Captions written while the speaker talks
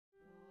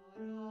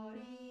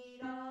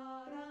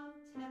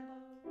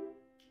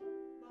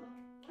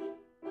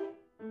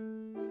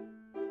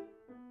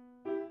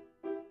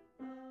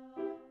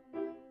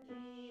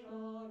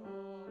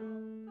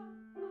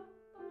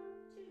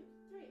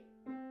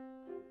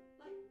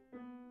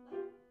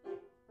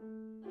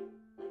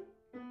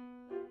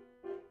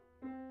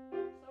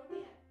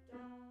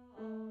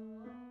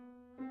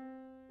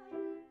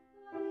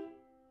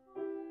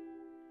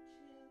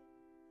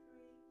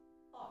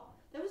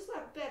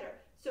got better.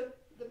 So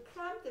the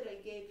prompt that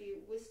I gave you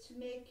was to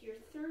make your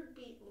third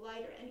beat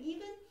lighter, and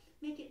even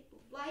make it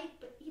light,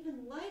 but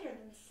even lighter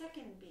than the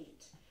second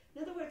beat.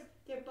 In other words,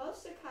 they're both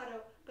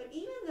staccato, but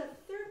even the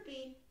third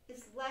beat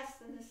is less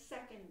than the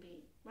second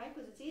beat, right?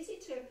 Because it's easy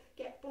to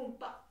get boom,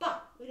 bop,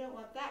 bop. We don't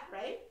want that,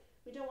 right?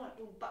 We don't want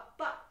boom, bop,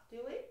 bop, do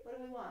we? What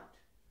do we want?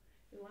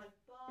 We want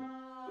ba, da,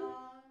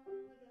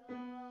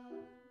 da,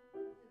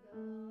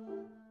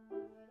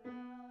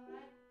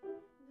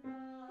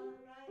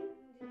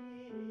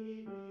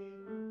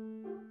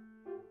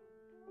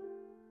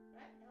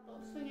 right? Elbow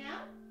swing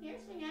out. Here,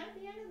 swing out at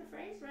the end of the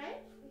phrase,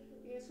 right?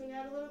 You're going to swing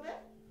out a little bit.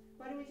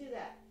 Why do we do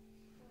that?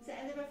 It's the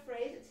end of a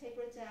phrase, it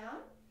tapers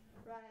down.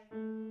 Right.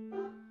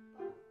 Bop,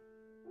 bop.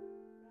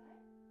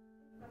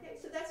 Right. Okay,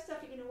 so that's stuff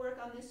you're going to work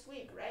on this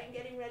week, right? And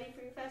getting ready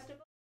for your festival.